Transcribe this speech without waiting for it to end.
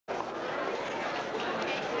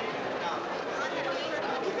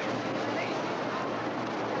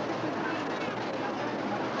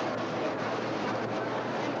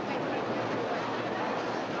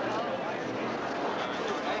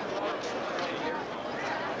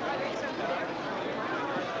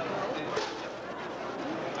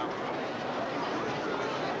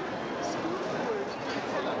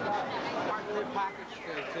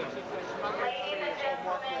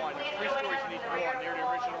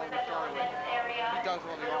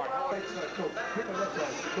side, cool. Hit the left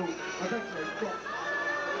side, cool. My back side, drop.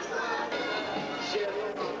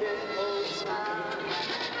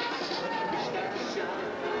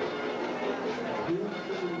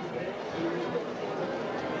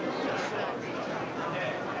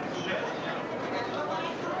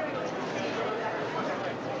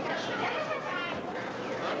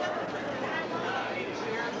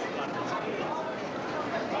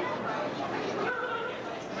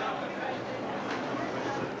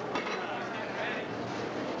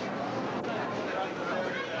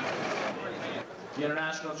 The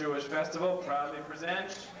International Jewish Festival proudly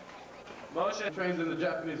presents Moshe. Trained in the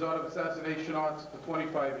Japanese art of assassination arts for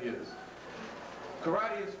 25 years.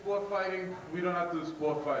 Karate is sport fighting. We do not do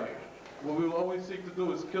sport fighting. What we will always seek to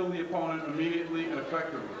do is kill the opponent immediately and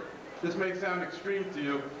effectively. This may sound extreme to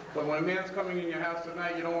you, but when a man's coming in your house at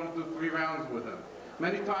night, you don't want to do 3 rounds with him.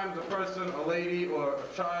 Many times a person, a lady, or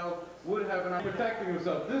a child would have an opportunity protecting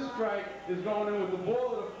himself. This strike is going in with the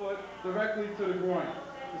ball of the foot directly to the groin.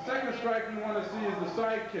 The second strike we want to see is the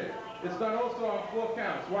side kick. It's done also on 4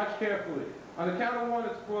 counts. Watch carefully. On the count of 1,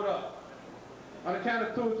 it's brought up. On the count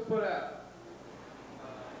of 2, it's put out.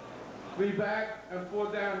 3 back and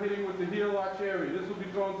 4 down, hitting with the heel arch area. This will be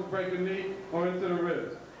thrown to break a knee or into the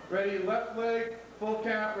ribs. Ready, left leg, full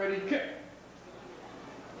count, ready, kick.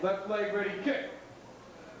 Left leg, ready, kick.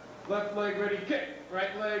 Left leg, ready, kick.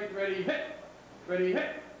 Right leg, ready, hit. Ready,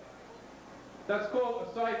 hit. That's called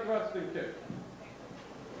a side thrusting kick.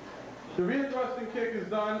 The rear thrusting kick is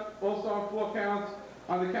done also on 4 counts.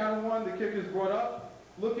 On the count of 1, the kick is brought up,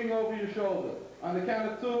 looking over your shoulder. On the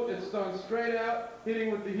count of 2, it's done straight out,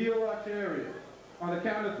 hitting with the heel arch area. On the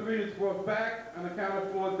count of 3, it's brought back. On the count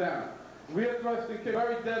of 4, down. Rear thrusting kick,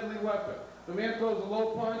 very deadly weapon. The man throws a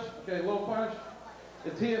low punch. Okay, low punch.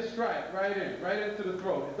 It's here strike, right into the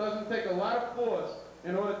throat. It doesn't take a lot of force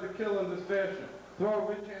in order to kill in this fashion. Throw a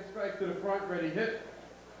ridge hand strike to the front, ready, hit.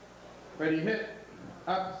 Ready, hit.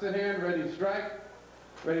 Opposite hand, ready, strike,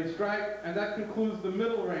 and that concludes the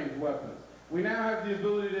middle range weapons. We now have the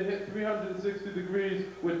ability to hit 360 degrees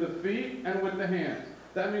with the feet and with the hands.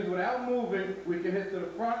 That means without moving, we can hit to the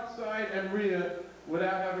front, side, and rear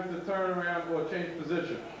without having to turn around or change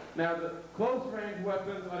position. Now, the close range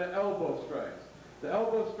weapons are the elbow strikes. The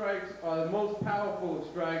elbow strikes are the most powerful of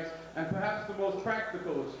strikes and perhaps the most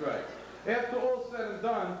practical of strikes. After all said and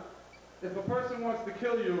done, if a person wants to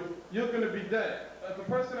kill you, you're going to be dead. If a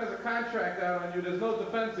person has a contract out on you, there's no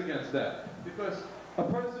defense against that. Because a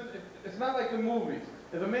person, it's not like the movies.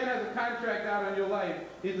 If a man has a contract out on your life,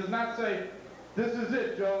 he does not say, this is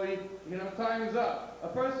it, Joey, time's up. A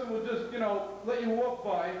person will just, let you walk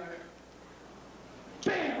by,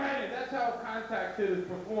 bam, right in. That's how a contact hit is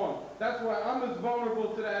performed. That's why I'm as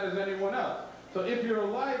vulnerable to that as anyone else. So if you're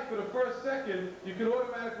alive for the first second, you can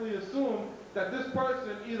automatically assume that this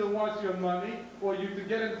person either wants your money or you to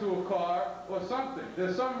get into a car or something.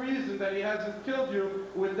 There's some reason that he hasn't killed you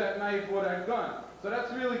with that knife or that gun. So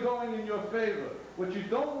that's really going in your favor. What you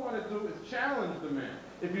don't want to do is challenge the man.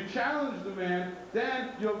 If you challenge the man, then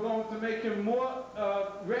you're going to make him more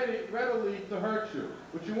readily to hurt you.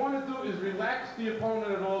 What you want to do is relax the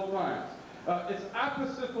opponent at all times. It's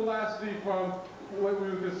opposite philosophy from what we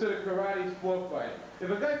would consider karate sport fighting. If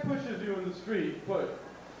a guy pushes you in the street,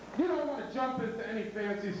 you don't want to jump into any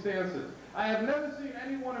fancy stances. I have never seen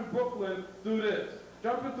anyone in Brooklyn do this.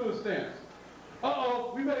 Jump into a stance.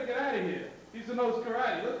 Uh-oh, we better get out of here. He knows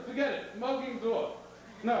karate. Let's forget it. Mugging's off.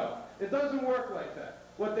 No, it doesn't work like that.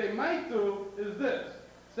 What they might do is this.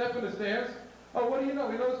 Step in the stance. Oh, what do you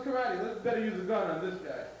know? He knows karate. Let's better use a gun on this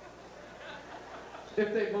guy.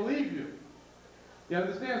 If they believe you. You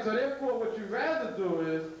understand? So therefore, what you'd rather do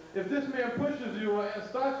is, if this man pushes you and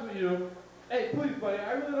starts with you, hey, please, buddy,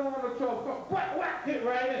 I really don't want no trouble. Come, whack, whack, hit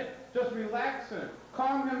right in. Just relax him.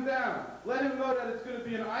 Calm him down. Let him know that it's going to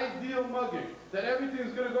be an ideal mugging, that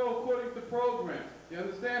everything's going to go according to program. You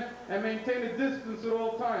understand? And maintain a distance at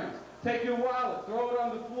all times. Take your wallet, throw it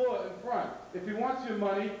on the floor in front. If he wants your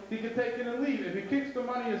money, he can take it and leave. If he kicks the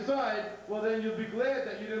money aside, well, then you'll be glad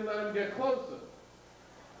that you didn't let him get closer.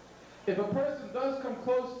 If a person does come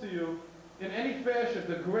close to you in any fashion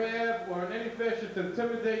to grab or in any fashion to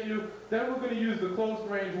intimidate you, then we're going to use the close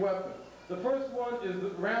range weapons. The first one is the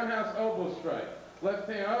roundhouse elbow strike. Left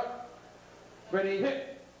hand up, ready,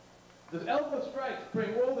 hit. The elbow strikes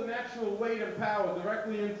bring all the natural weight and power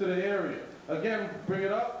directly into the area. Again, bring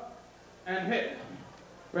it up and hit.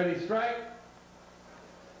 Ready, strike.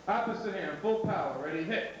 Opposite hand, full power. Ready,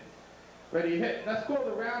 hit. Ready, hit. That's called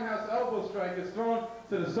the roundhouse elbow strike. It's thrown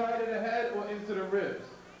to the side of the head or into the ribs.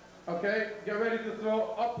 Okay? Get ready to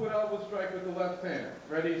throw upward elbow strike with the left hand.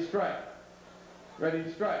 Ready, strike.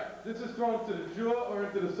 Ready, strike. This is thrown to the jaw or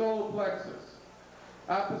into the solar plexus.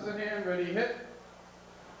 Opposite hand, ready, hit.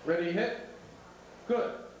 Ready, hit.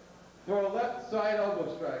 Good. Throw a left side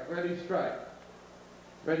elbow strike. Ready, strike.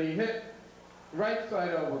 Ready, hit. Right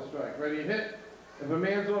side elbow strike. Ready, hit. If a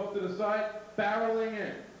man's off to the side, barreling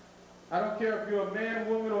in. I don't care if you're a man,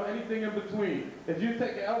 woman, or anything in between. If you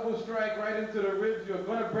take an elbow strike right into the ribs, you're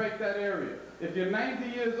going to break that area. If you're 90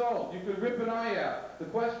 years old, you could rip an eye out. The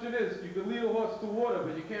question is, you could lead a horse to water,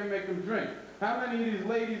 but you can't make him drink. How many of these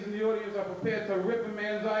ladies in the audience are prepared to rip a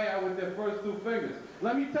man's eye out with their first two fingers?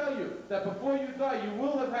 Let me tell you that before you die, you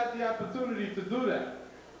will have had the opportunity to do that.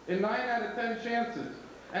 In 9 out of 10 chances.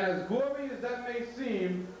 And as gory as that may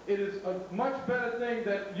seem, it is a much better thing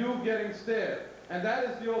than you getting stabbed. And that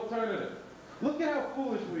is the alternative. Look at how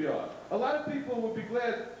foolish we are. A lot of people would be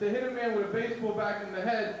glad to hit a man with a baseball bat in the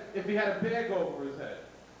head if he had a bag over his head.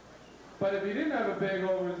 But if he didn't have a bag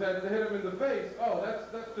over his head, to hit him in the face, oh,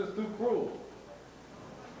 that's just too cruel.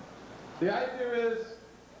 The idea is,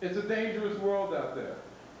 it's a dangerous world out there.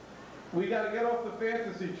 We got to get off the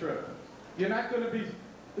fantasy trip. You're not going to be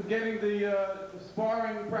getting the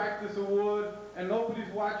sparring practice award, and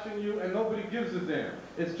nobody's watching you, and nobody gives a damn.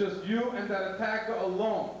 It's just you and that attacker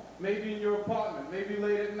alone. Maybe in your apartment, maybe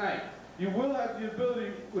late at night. You will have the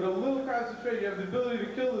ability, with a little concentration, you have the ability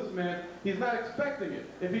to kill this man. He's not expecting it.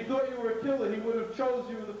 If he thought you were a killer, he would have chose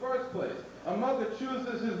you in the first place. A mother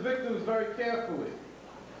chooses his victims very carefully.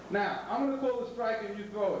 Now, I'm going to call the strike and you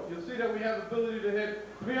throw it. You'll see that we have ability to hit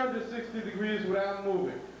 360 degrees without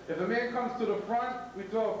moving. If a man comes to the front, we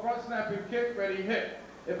throw a front snapping kick, ready, hit.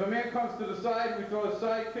 If a man comes to the side, we throw a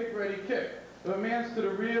side kick, ready, kick. If a man's to the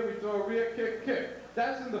rear, we throw a rear kick, kick.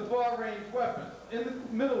 That's in the far range weapons. In the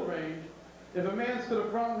middle range, if a man's to the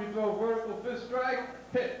front, we throw a vertical fist strike,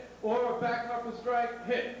 hit. Or a back knuckle strike,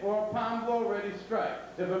 hit. Or a palm blow, ready, strike.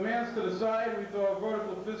 If a man's to the side, we throw a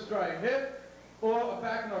vertical fist strike, hit. Or a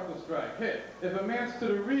back knuckle strike, hit. If a man's to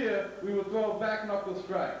the rear, we will throw a back knuckle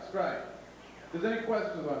strike, strike. Is there any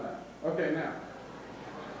questions on that? Okay, now.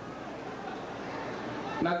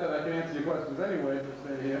 Not that I can answer your questions anyway, if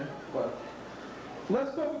it's in here, but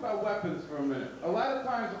let's talk about weapons for a minute. A lot of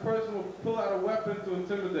times a person will pull out a weapon to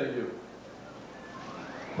intimidate you.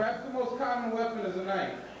 Perhaps the most common weapon is a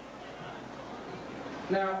knife.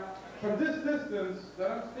 Now, from this distance that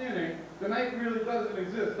I'm standing, the knife really doesn't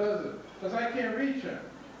exist, does it? Because I can't reach him.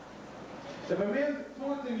 If a man's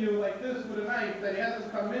taunting you like this with a knife that he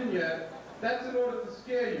hasn't come in yet, that's in order to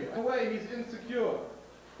scare you. In a way, he's insecure.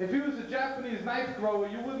 If he was a Japanese knife thrower,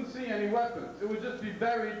 you wouldn't see any weapons. It would just be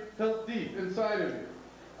buried hilt deep inside of you.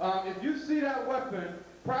 If you see that weapon,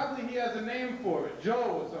 probably he has a name for it,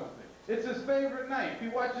 Joe or something. It's his favorite knife. He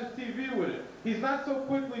watches TV with it. He's not so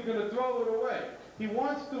quickly going to throw it away. He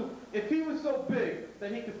wants to, if he was so big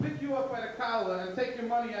that he could pick you up by the collar and take your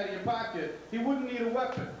money out of your pocket, he wouldn't need a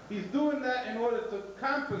weapon. He's doing that in order to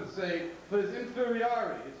compensate for his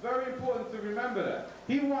inferiority. It's very important to remember that.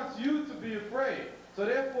 He wants you to be afraid. So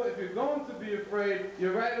therefore, if you're going to be afraid,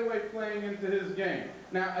 you're right away playing into his game.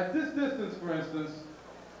 Now, at this distance, for instance,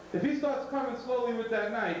 if he starts coming slowly with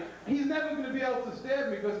that knife, he's never going to be able to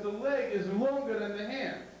stab me because the leg is longer than the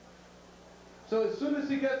hand. So as soon as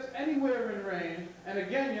he gets anywhere in range, and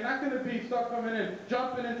again, you're not going to start coming in,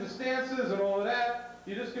 jumping into stances and all of that.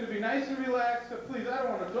 You're just going to be nice and relaxed. So please, I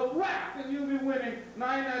don't want to go whack, and you'll be winning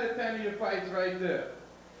 9 out of 10 of your fights right there.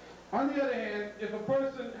 On the other hand, if a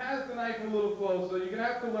person has the knife a little closer, you're going to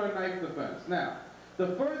have to learn knife defense. Now,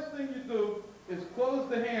 the first thing you do is close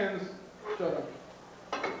the hands, shut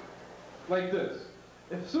up, like this.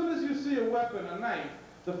 As soon as you see a weapon, a knife,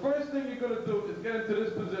 the first thing you're going to do is get into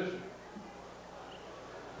this position.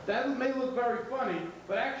 That may look very funny,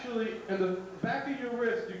 but actually, in the back of your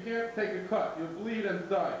wrist, you can't take a cut. You'll bleed and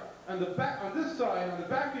die. On the back, on this side, on the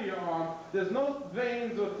back of your arm, there's no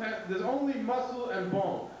veins or there's only muscle and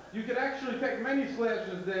bone. You could actually take many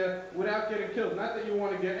slashes there without getting killed. Not that you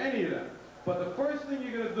want to get any of them. But the first thing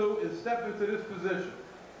you're going to do is step into this position.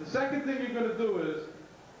 The second thing you're going to do is,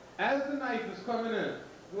 as the knife is coming in,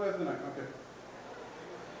 who has the knife? Okay.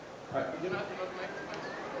 All right. You're not the knife.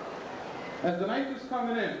 As the knife is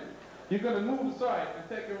coming in, you're going to move aside and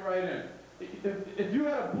take it right in. If you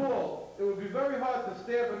had a ball, it would be very hard to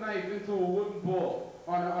stab a knife into a wooden ball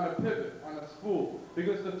on a pivot, on a spool,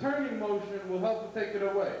 because the turning motion will help to take it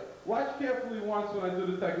away. Watch carefully once when I do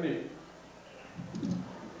the technique.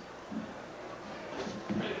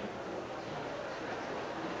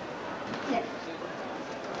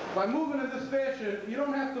 By moving in this fashion, you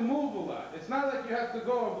don't have to move a lot. It's not like you have to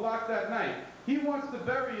go and block that knife. He wants to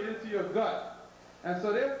bury it into your gut. And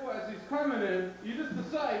so therefore, as he's coming in, you just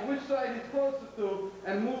decide which side he's closer to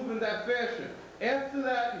and move in that fashion. After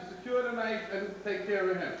that, you secure the knife and take care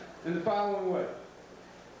of him in the following way.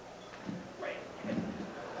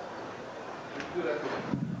 Do that to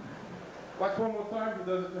him. Watch one more time. Who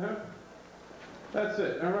does it to him? That's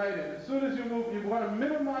it. And right in. As soon as you move, you want to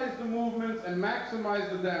minimize the movements and maximize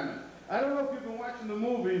the damage. I don't know if you've been watching the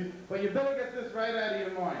movies, but you better get this right out of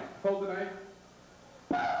your mind. Hold the knife.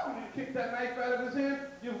 Boom! You kick that knife out of his hand.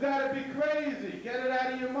 You've got to be crazy. Get it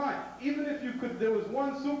out of your mind. Even if you could, there was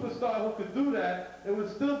one superstar who could do that, it would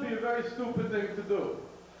still be a very stupid thing to do.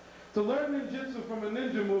 To learn ninjutsu from a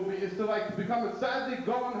ninja movie is to like become a tzaddik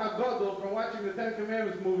Gohan HaGadol from watching the Ten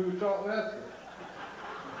Commandments movie with Charlton Heston.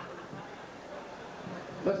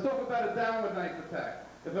 Let's talk about a downward knife attack.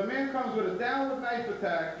 If a man comes with a downward knife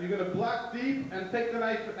attack, you're going to block deep and take the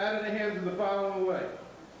knife out of the hands in the following way.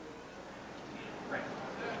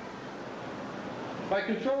 By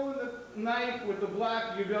controlling the knife with the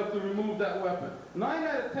block, you'll be able to remove that weapon. 9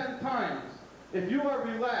 out of 10 times, if you are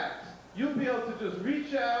relaxed, you'll be able to just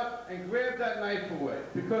reach out and grab that knife away.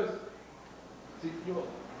 Because, see,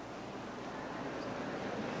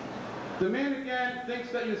 the man again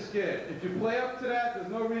thinks that you're scared. If you play up to that,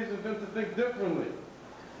 there's no reason for him to think differently.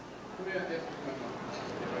 Come here, ask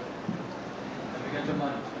Let me get your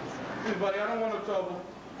money. Hey, buddy, I don't want no trouble.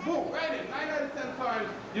 Boom, right in. 9 out of 10 times,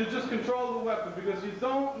 you just control the weapon because you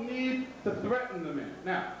don't need to threaten the man.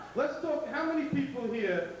 Now, let's talk, how many people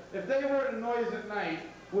here, if they heard a noise at night,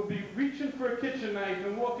 would be reaching for a kitchen knife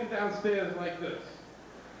and walking downstairs like this?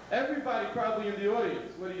 Everybody probably in the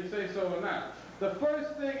audience, whether you say so or not. The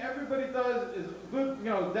first thing everybody does is good, you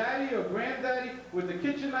know, daddy or granddaddy with the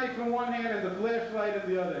kitchen knife in one hand and the flashlight in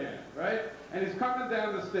the other hand, right? And he's coming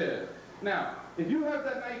down the stairs. Now, if you have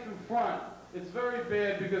that knife in front, it's very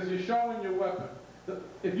bad because you're showing your weapon.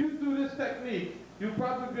 If you do this technique, you'll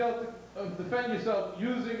probably be able to defend yourself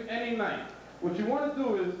using any knife. What you want to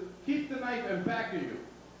do is keep the knife in back of you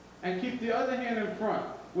and keep the other hand in front.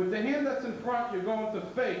 With the hand that's in front, you're going to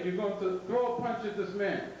fake. You're going to throw a punch at this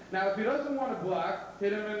man. Now, if he doesn't want to block,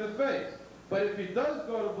 hit him in the face. But if he does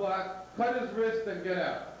go to block, cut his wrist and get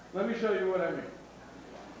out. Let me show you what I mean.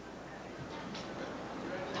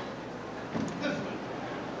 This one.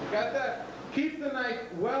 You got that? Keep the knife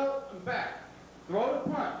well back. Throw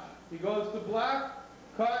the punch. He goes to block,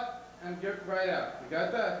 cut, and get right out. You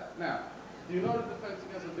got that? Now, do you know the defense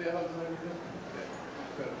against the bear hugs and everything?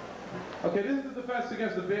 Okay. Okay, this is the defense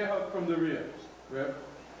against the bear hug from the rear. Rip.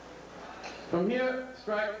 From here,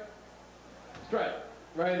 strike, strike,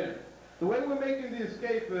 right in. The way we're making the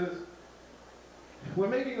escape is, we're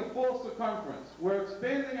making a false circumference. We're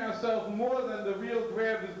expanding ourselves more than the real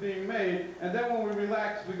grab is being made, and then when we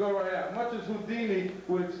relax, we go right out. Much as Houdini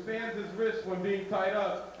would expand his wrist when being tied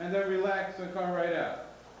up, and then relax and come right out.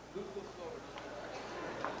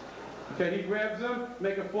 Okay, he grabs him,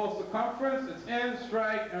 make a false circumference, it's in,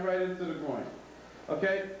 strike, and right into the groin.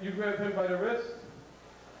 Okay, you grab him by the wrist.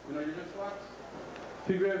 You know your wrist locks?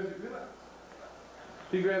 He grabs you, relax.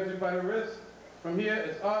 He grabs you by the wrist. From here,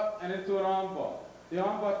 it's up and into an arm bar. The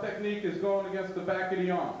arm bar technique is going against the back of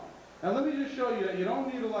the arm. Now let me just show you that you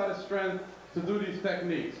don't need a lot of strength to do these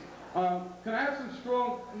techniques. Can I have some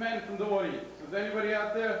strong men from the audience? Is there anybody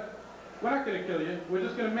out there? We're not going to kill you. We're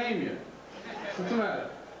just going to maim you. What's the matter?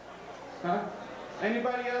 Huh?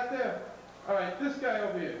 Anybody out there? All right, this guy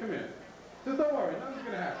over here, come here. Just don't worry, nothing's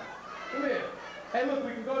going to happen. Come here. Hey, look,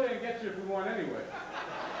 we can go there and get you if we want anyway.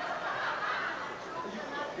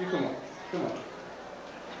 You come on, come on.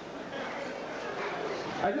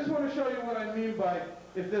 I just want to show you what I mean by,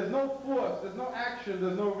 if there's no force, there's no action,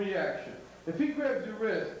 there's no reaction. If he grabs your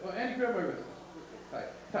wrist, or any grab my wrist, tight,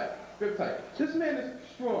 tight, grip tight. This man is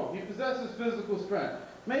strong, he possesses physical strength.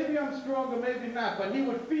 Maybe I'm stronger, maybe not, but he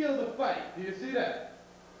would feel the fight. Do you see that?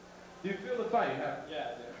 Do you feel the fight? Huh?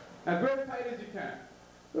 Yeah, I do. Now grab tight as you can.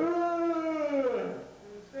 You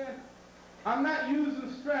understand? I'm not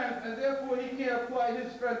using strength, and therefore he can't apply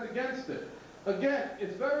his strength against it. Again,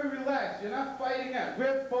 it's very relaxed. You're not fighting out.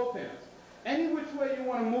 Grab both hands. Any which way you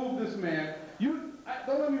want to move this man,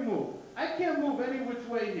 don't let me move. I can't move any which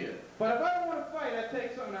way here. But if I don't want to fight, I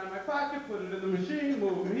take something out of my pocket, put it in the machine,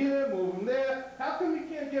 move him here, move him there. How come he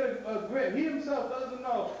can't get a grip? He himself doesn't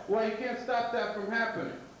know why he can't stop that from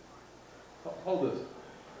happening. Hold this.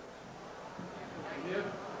 Here.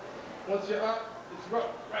 Once you're up, it's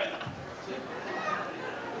right up.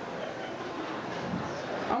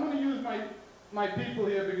 I'm going to use my people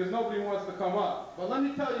here because nobody wants to come up. But let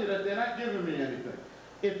me tell you that they're not giving me anything.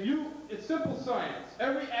 It's simple science.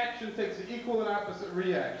 Every action takes an equal and opposite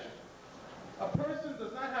reaction. A person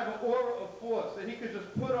does not have an aura of force that he could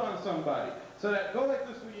just put on somebody. So that, go like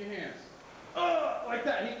this with your hands. Like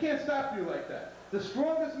that. He can't stop you like that. The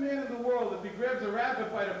strongest man in the world, if he grabs a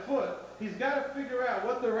rabbit by the foot, he's got to figure out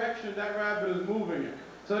what direction that rabbit is moving in.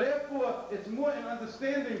 So therefore, it's more in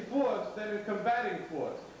understanding force than in combating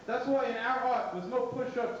force. That's why in our art, there's no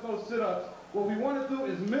push-ups, no sit-ups. What we want to do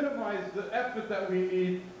is minimize the effort that we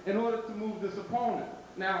need in order to move this opponent.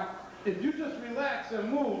 Now, if you just relax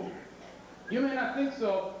and move, you may not think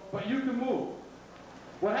so, but you can move.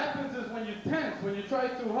 What happens is when you tense, when you try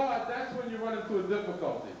too hard, that's when you run into a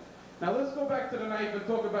difficulty. Now let's go back to the knife and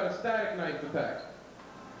talk about a static knife attack.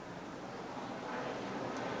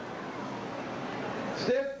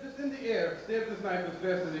 Stab just in the air, stab this knife as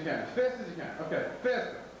fast as you can. As fast as you can. Okay,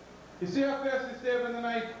 faster. You see how fast you're stabbing the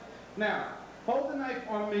knife? Now, hold the knife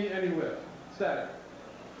on me anywhere. Static.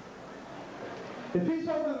 If he's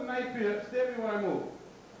holding the knife here, stab me when I move.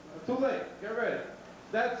 Too late. Get ready.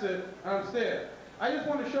 That's it. I'm stabbed. I just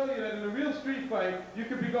want to show you that in a real street fight, you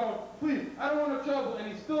could be going, please, I don't want no trouble,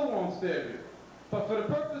 and he still won't stab you. But for the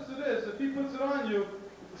purpose of this, if he puts it on you,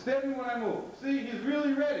 stab me when I move. See, he's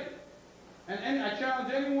really ready. And I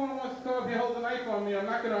challenge anyone who wants to come up here and hold a knife on me, I'm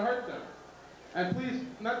not going to hurt them. And please,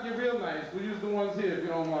 not your real knives, we'll use the ones here if you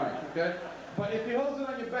don't mind, okay? But if he holds it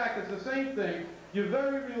on your back, it's the same thing. You're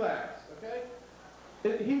very relaxed, okay?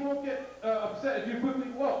 He won't get upset if you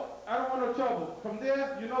quickly, whoa, I don't want no trouble. From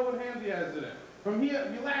there, you know what hand he has it in. From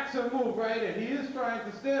here, relax and move right in. He is trying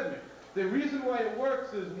to stab me. The reason why it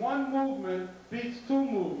works is one movement beats two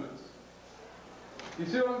movements. You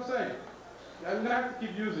see what I'm saying? I'm going to have to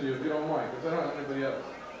keep using you if you don't mind, because I don't have anybody else.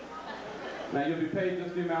 Now, you'll be paid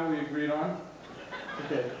just the amount we agreed on.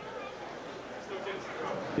 Okay.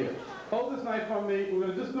 Here. Hold this knife on me. We're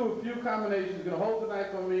going to just do a few combinations. He's going to hold the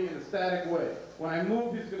knife on me in a static way. When I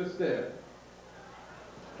move, he's going to stab.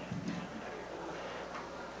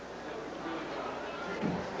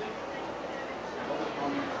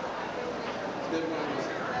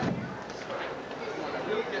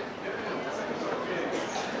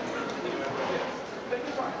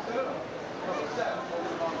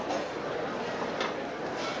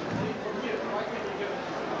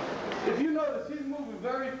 If you notice, he's moving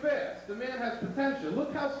very fast. The man has potential.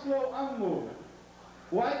 Look how slow I'm moving.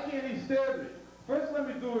 Why can't he stab me? First, let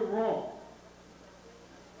me do it wrong.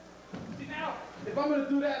 See now, if I'm going to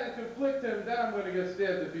do that and conflict him, then I'm going to get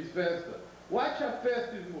stabbed if he's faster. Watch how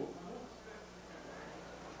fast he's moving.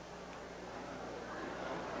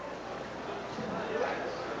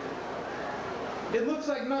 It looks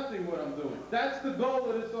like nothing what I'm doing. That's the goal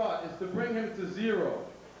of this art, is to bring him to zero.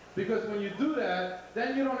 Because when you do that,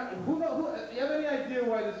 then you don't have, you have any idea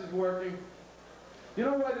why this is working? You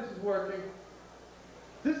know why this is working?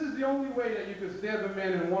 This is the only way that you can stab a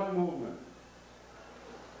man in one movement.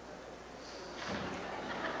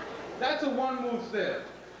 That's a one-move stab.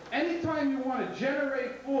 Anytime you want to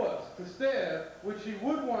generate force to stab, which you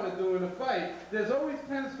would want to do in a fight, there's always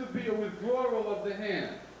tends to be a withdrawal of the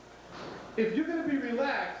hand. If you're going to be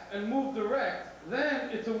relaxed and move direct, then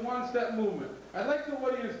it's a one-step movement. I'd like the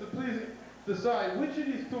audience to please decide which of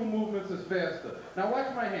these two movements is faster. Now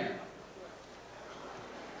watch my hand.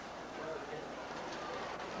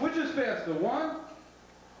 Which is faster, one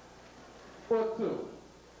or two?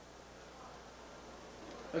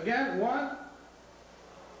 Again, one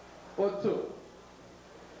or two?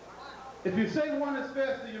 If you say one is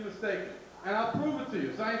faster, you're mistaken. And I'll prove it to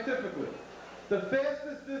you scientifically. The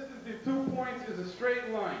fastest distance in 2 points is a straight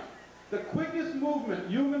line. The quickest movement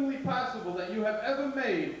humanly possible that you have ever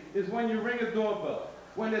made is when you ring a doorbell.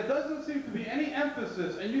 When there doesn't seem to be any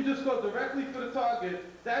emphasis and you just go directly for the target,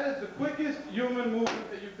 that is the quickest human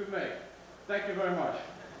movement that you can make. Thank you very much.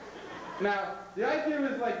 Now, the idea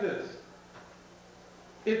is like this.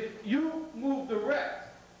 If you move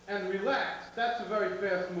direct and relax, that's a very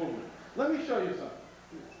fast movement. Let me show you something.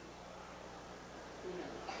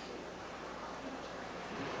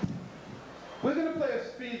 We're going to play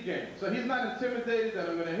a speed game, so he's not intimidated that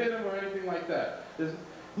I'm going to hit him or anything like that.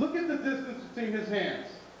 Look at the distance between his hands,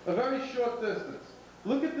 a very short distance.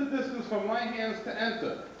 Look at the distance from my hands to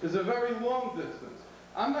enter. There's a very long distance.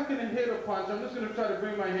 I'm not going to hit or punch, I'm just going to try to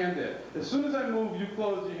bring my hand in. As soon as I move, you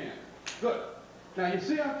close your hand. Good. Now you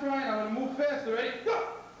see I'm trying, I'm going to move faster. Ready? Go!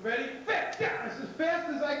 Ready? Fast! Yeah! As fast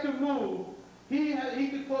as I can move, he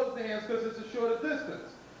can close the hands because it's a shorter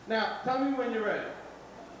distance. Now, tell me when you're ready.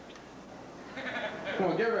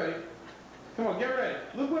 Come on, get ready. Come on, get ready.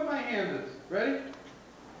 Look where my hand is. Ready?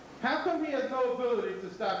 How come he has no ability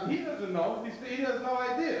to stop? He doesn't know. He has no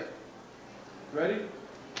idea. Ready?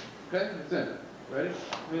 Okay, it's in. Ready?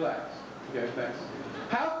 Relax. Okay, thanks.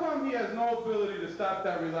 How come he has no ability to stop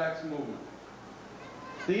that relaxed movement?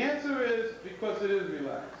 The answer is because it is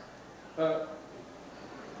relaxed.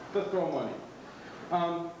 Let's throw money.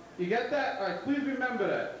 You get that? All right, please remember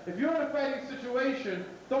that. If you're in a fighting situation,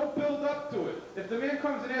 don't build up to it. If the man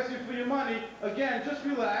comes and asks you for your money, again, just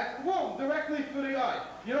relax. Boom, directly for the eye.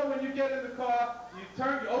 You know, when you get in the car, you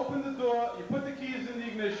open the door, you put the keys in the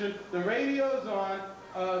ignition, the radio's on,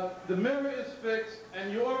 the mirror is fixed,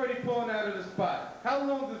 and you're already pulling out of the spot. How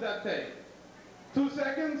long does that take? 2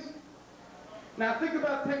 seconds? Now think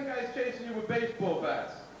about 10 guys chasing you with baseball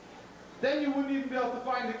bats. Then you wouldn't even be able to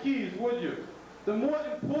find the keys, would you? The more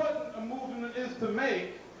important a movement is to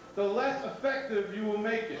make, the less effective you will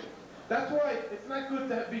make it. That's why it's not good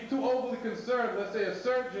to be too overly concerned, let's say a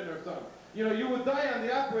surgeon or something. You know, you would die on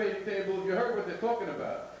the operating table if you heard what they're talking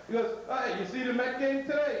about. He goes, hey, you see the Met game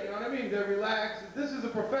today? You know what I mean? They're relaxed. This is a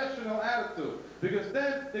professional attitude, because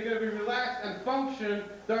then they're going to be relaxed and function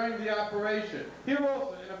during the operation. Here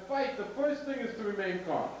also, in a fight, the first thing is to remain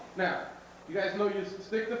calm. Now, you guys know your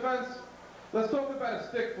stick defense? Let's talk about a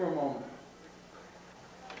stick for a moment.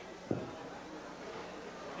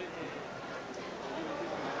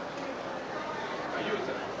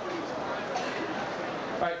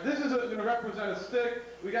 All right, this is going to represent a stick.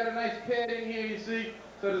 We got a nice padding here, you see,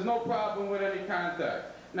 so there's no problem with any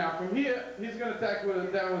contact. Now, from here, he's going to attack with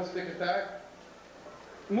a downward stick attack.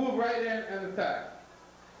 Move right in and attack.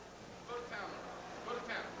 Go to counter. Go to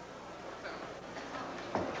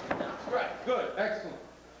counter. Right, good, excellent.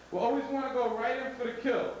 We always want to go right in for the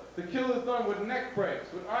kill. The kill is done with neck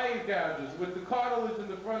breaks, with eye gouges, with the cartilage in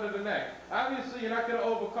the front of the neck. Obviously, you're not going to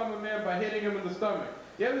overcome a man by hitting him in the stomach.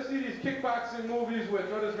 You ever see these kickboxing movies where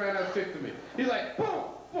throw this roundhouse kick to me? He's like, boom,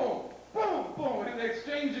 boom, boom, boom, and they're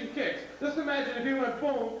exchanging kicks. Just imagine if he went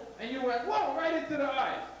boom, and you went, whoa, right into the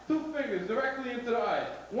eyes. 2 fingers directly into the eyes.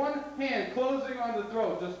 1 hand closing on the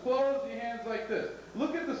throat. Just close your hands like this.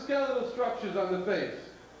 Look at the skeletal structures on the face.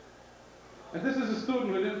 And this is a student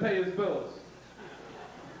who didn't pay his bills.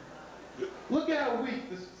 Look at how weak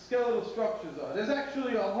the skeletal structures are. There's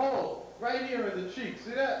actually a hole right here in the cheek.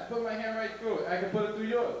 See that? Put my hand right through it. I can put it through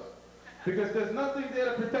yours. Because there's nothing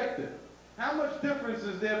there to protect it. How much difference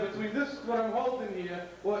is there between this, what I'm holding here,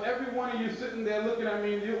 or every one of you sitting there looking at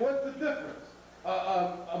me, what's the difference?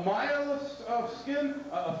 A mile of skin,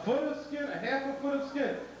 a foot of skin, a half a foot of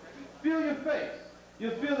skin. Feel your face.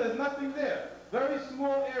 You'll feel there's nothing there. Very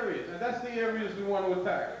small areas, and that's the areas we want to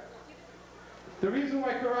attack. The reason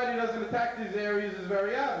why karate doesn't attack these areas is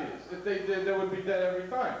very obvious. If they did, they would be dead every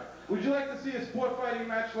time. Would you like to see a sport fighting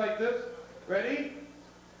match like this? Ready?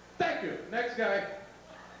 Thank you. Next guy.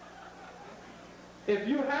 If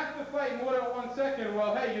you have to fight more than 1 second,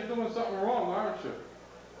 well, hey, you're doing something wrong, aren't you?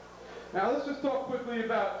 Now, let's just talk quickly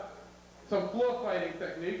about some floor fighting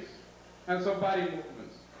techniques and some body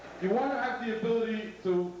movements. You want to have the ability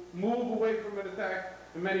to move away from an attack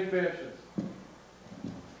in many fashions.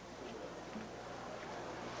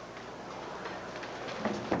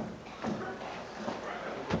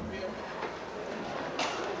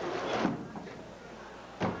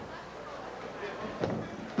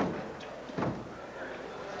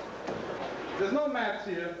 There's no mats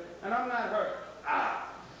here, and I'm not hurt.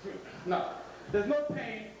 Ah! No. There's no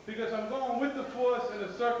pain because I'm going with the force in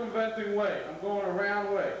a circumventing way. I'm going a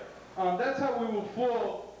round way. That's how we will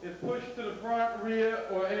fall if pushed to the front, rear,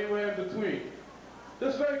 or anywhere in between.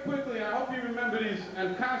 Just very quickly, and I hope you remember these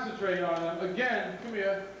and concentrate on them. Again, come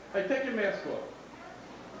here. Hey, take your mask off.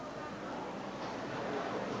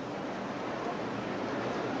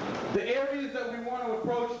 The areas that we want to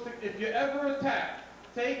approach, if you ever attack,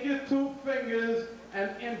 take your 2 fingers and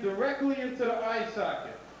in directly into the eye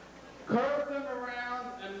socket. Curve them around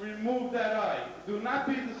and remove that eye. Do not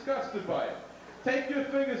be disgusted by it. Take your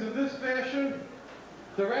fingers in this fashion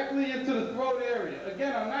directly into the throat area.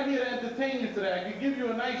 Again, I'm not here to entertain you today. I can give you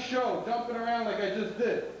a nice show, jumping around like I just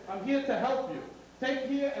did. I'm here to help you. Take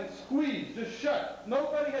here and squeeze, just shut.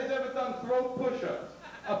 Nobody has ever done throat push-ups.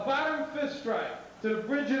 A bottom fist strike to the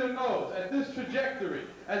bridge of the nose at this trajectory.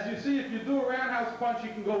 As you see, if you do a roundhouse punch, you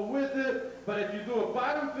can go with it, but if you do a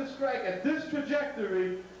bottom fist strike at this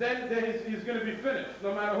trajectory, then he's going to be finished,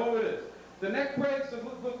 no matter who it is. The neck breaks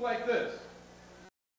look like this.